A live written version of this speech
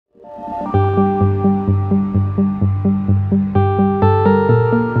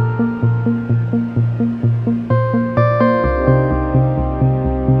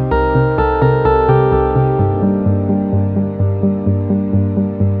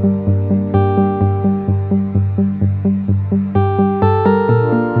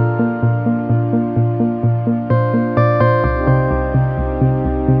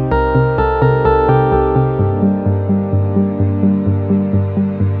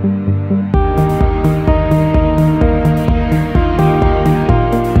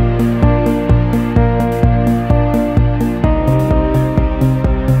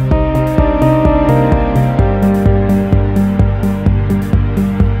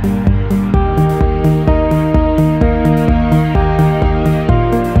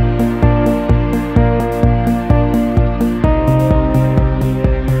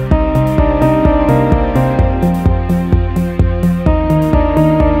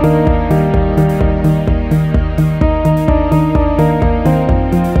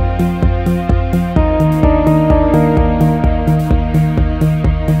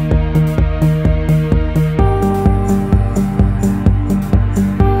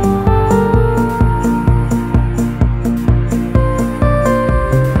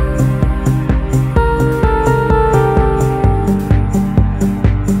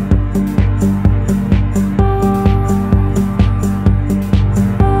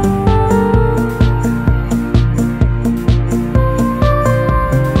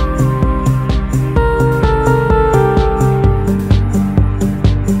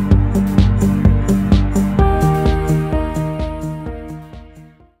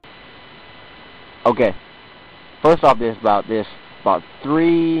Okay. First off, there's about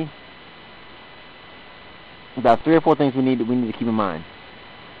three or four things we need to keep in mind.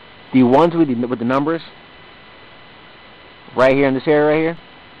 The ones with the numbers right here in this area right here.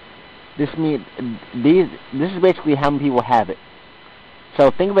 This is basically how many people have it. So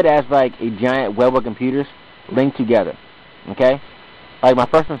think of it as like a giant web of computers linked together. Okay? Like my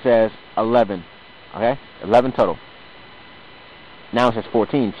first one says 11. Okay? 11 total. Now it says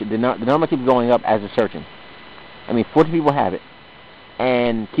 14. The number keeps going up as it's searching. I mean, 14 people have it.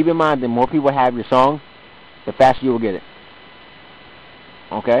 And keep in mind, the more people have your song, the faster you will get it.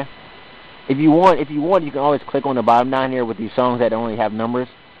 Okay? If you want, you can always click on the bottom down here with these songs that only have numbers.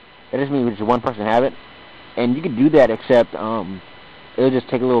 That doesn't mean just one person have it. And you can do that, except it'll just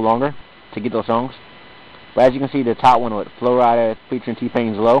take a little longer to get those songs. But as you can see, the top one with Flo Rida featuring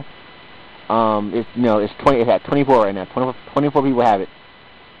T-Pain's Low, it's at 24 right now. 24 people have it,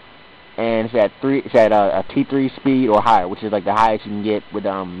 and it's at a T3 speed or higher, which is like the highest you can get with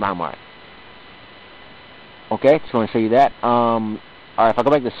LimeWire. Okay, just want to show you that. Alright, if I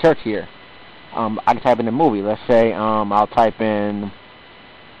go back to search here, I can type in a movie. Let's say I'll type in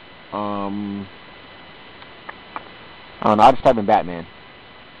I don't know, I'll just type in Batman.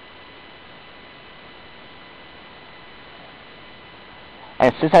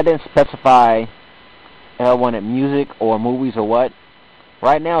 And since I didn't specify if I wanted music or movies or what,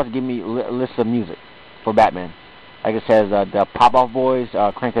 right now it's giving me a list of music for Batman. Like it says the Pop-Off Boys,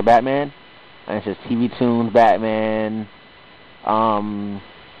 Crank the Batman, and it says TV Tunes Batman, and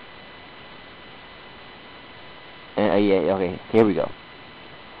yeah, okay, here we go.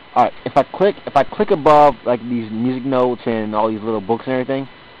 Alright, if I click above like these music notes and all these little books and everything.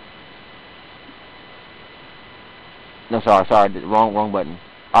 No, sorry, wrong button.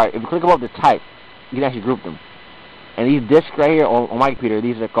 Alright, if you click above the type, you can actually group them. And these discs right here on my computer,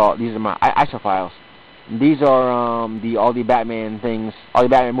 these are my ISO files. These are all the Batman things, all the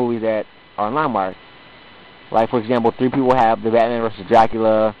Batman movies that are on LimeWire. Like for example, 3 people have the Batman vs.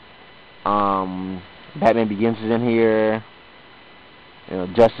 Dracula, Batman Begins is in here.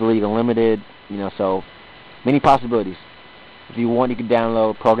 Justice League Unlimited, so many possibilities. If you want, you can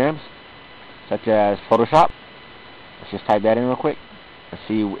download programs such as Photoshop. Let's just type that in real quick and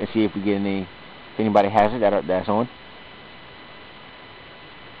see if we get if anybody has it that's on.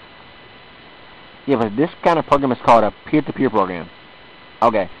 Yeah, but this kind of program is called a peer-to-peer program.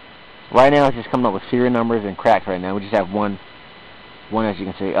 Okay, right now it's just coming up with serial numbers and cracks right now. We just have one as you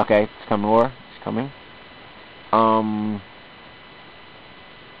can see. Okay, it's coming more. It's coming.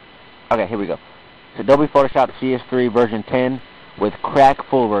 Okay, here we go. It's Adobe Photoshop CS3 version 10 with crack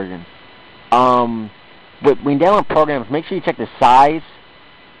full version. But when you download programs, make sure you check the size,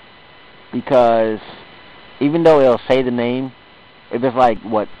 because even though it'll say the name, if it's like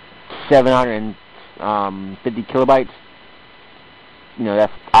 750 kilobytes,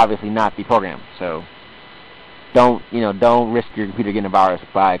 that's obviously not the program. So don't risk your computer getting a virus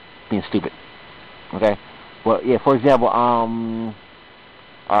by being stupid. Okay. Well, yeah. For example,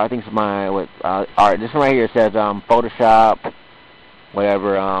 I think it's alright, this one right here says Photoshop,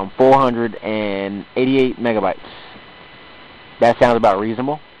 whatever, 488 megabytes. That sounds about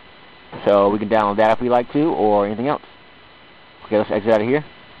reasonable. So we can download that if we like to, or anything else. Okay, let's exit out of here.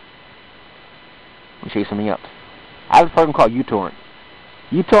 Let me show you something else. I have a program called uTorrent.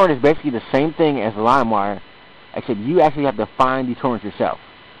 uTorrent is basically the same thing as LimeWire, except you actually have to find the torrents yourself.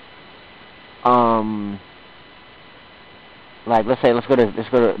 Like let's go to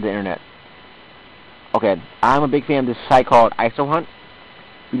the internet. Okay, I'm a big fan of this site called IsoHunt.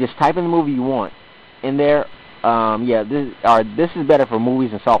 You just type in the movie you want in there. Yeah, this is better for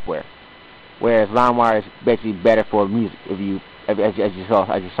movies and software, whereas LimeWire is basically better for music. As you saw.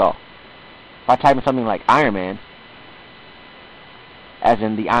 If I type in something like Iron Man, as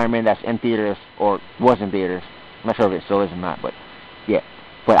in the Iron Man that's in theaters or was in theaters, I'm not sure if it still is or not, but yeah.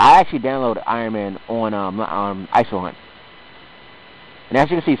 But I actually downloaded Iron Man on IsoHunt. And as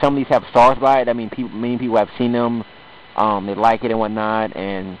you can see, some of these have stars by it. I mean, many people have seen them. They like it and whatnot.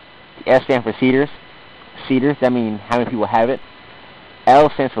 And the S stands for Seeders. Seeders, that means how many people have it. L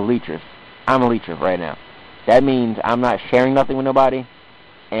stands for Leechers. I'm a Leecher right now. That means I'm not sharing nothing with nobody,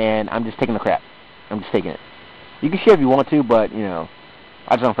 and I'm just taking the crap. I'm just taking it. You can share if you want to, but, I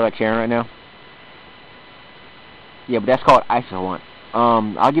just don't feel like sharing right now. Yeah, but that's called IsoHunt.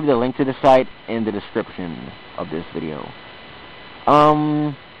 I'll give you the link to the site in the description of this video.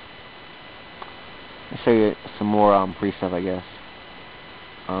 Let's show you some more free stuff, I guess.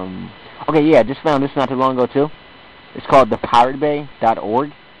 Okay, yeah, just found this not too long ago too. It's called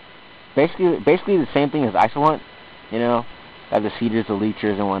thepiratebay.org. Basically the same thing as IsoHunt, like the Seeders, the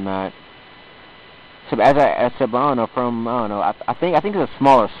Leechers, and whatnot. So as I don't know, from I don't know, I think it's a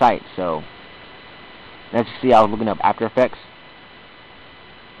smaller site. So let's see. I was looking up After Effects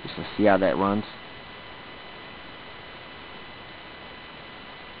just to see how that runs.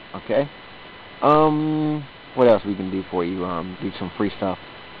 Okay. What else we can do for you? Do some free stuff.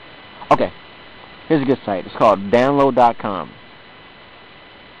 Okay. Here's a good site. It's called Download.com.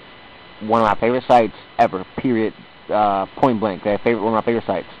 One of my favorite sites ever. Period. Point blank. One of my favorite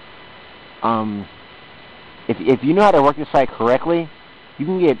sites. If you know how to work this site correctly, you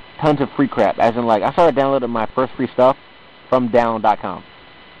can get tons of free crap. As in, like, I started downloading my first free stuff from Download.com.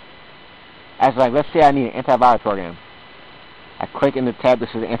 As like, let's say I need an antivirus program. I click in the tab that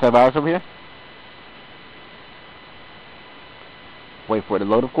says antivirus over here. Wait for it to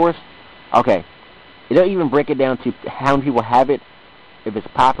load, of course. Okay. It don't even break it down to how many people have it, if it's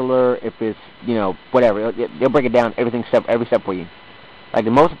popular, if it's, you know, whatever. They'll break it down every step for you. Like,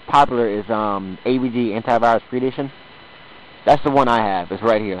 the most popular is AVG Antivirus Free Edition. That's the one I have. It's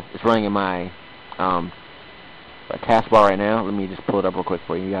right here. It's running in my taskbar right now. Let me just pull it up real quick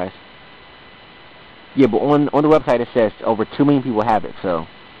for you guys. Yeah, but on the website it says over 2 million people have it, so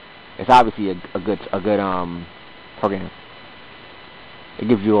it's obviously a good program. It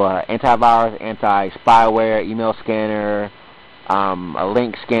gives you antivirus, anti-spyware, email scanner, a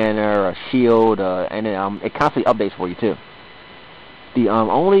link scanner, a shield, and it constantly updates for you too. The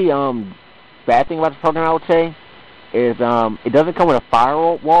only bad thing about this program, I would say, is it doesn't come with a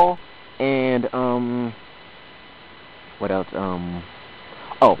firewall, and what else?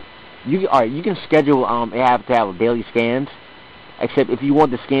 Oh, you can schedule it have to have daily scans. Except if you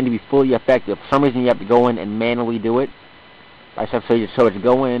want the scan to be fully effective, for some reason you have to go in and manually do it. So you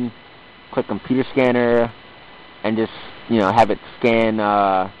go in, click computer scanner, and just, you know, have it scan,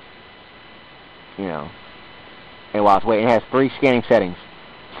 you know, and while it's waiting, it has 3 scanning settings: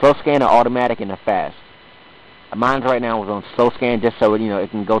 slow scan, automatic, and a fast. Mine right now was on slow scan, just so, you know,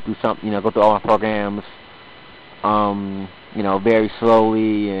 it can go through go through all my programs, you know, very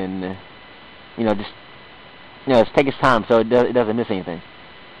slowly, and, you know, just take its time so it doesn't miss anything.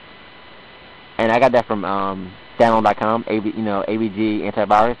 And I got that from Download.com, AVG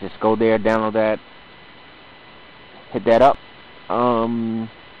Antivirus. Just go there, download that, hit that up.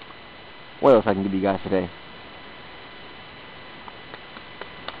 What else I can give you guys today?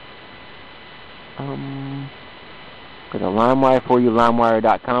 Got a LimeWire for you,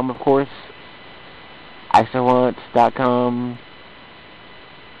 LimeWire.com, of course. Isolance.com.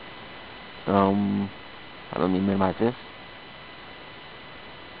 Let me minimize this.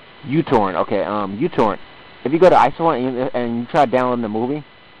 uTorrent. Okay, uTorrent. If you go to Isolance and you try downloading the movie,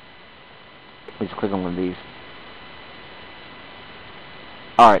 just click on one of these.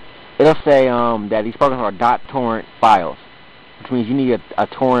 Alright, it'll say that these programs are .torrent files, which means you need a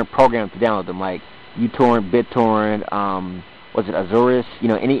torrent program to download them, like uTorrent, BitTorrent, Azurus, you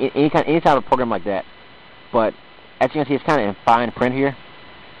know, any type of program like that. But as you can see, it's kind of in fine print here.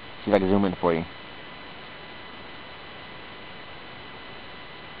 See if I can zoom in for you.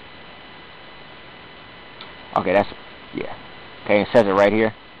 Okay, yeah. Okay, it says it right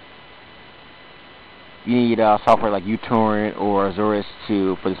here. You need software like uTorrent or Azurus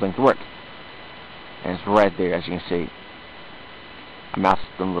for this link to work. And it's right there, as you can see. A mouse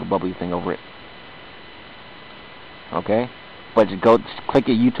with a little bubbly thing over it. Okay? But just click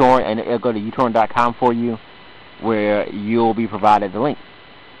at uTorrent, and it'll go to uTorrent.com for you, where you'll be provided the link.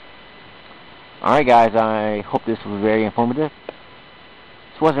 Alright guys, I hope this was very informative.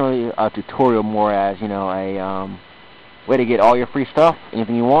 This wasn't really a tutorial, more as, you know, a way to get all your free stuff,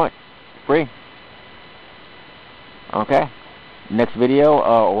 anything you want, free. Okay? Next video,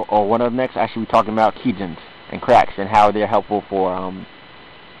 or one of the next, I should be talking about keygens and cracks and how they're helpful for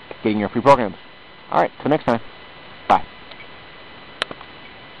getting your free programs. Alright, till next time.